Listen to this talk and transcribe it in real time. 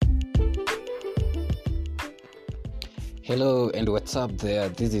Hello and what's up there?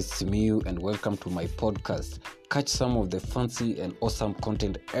 This is Simiu and welcome to my podcast. Catch some of the fancy and awesome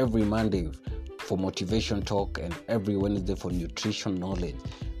content every Monday for motivation talk and every Wednesday for nutrition knowledge.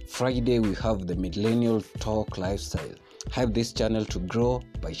 Friday we have the millennial talk lifestyle. Have this channel to grow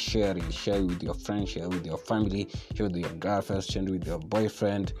by sharing. Share with your friends, share with your family, share with your girlfriend, share with your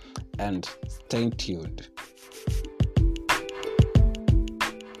boyfriend, and stay tuned.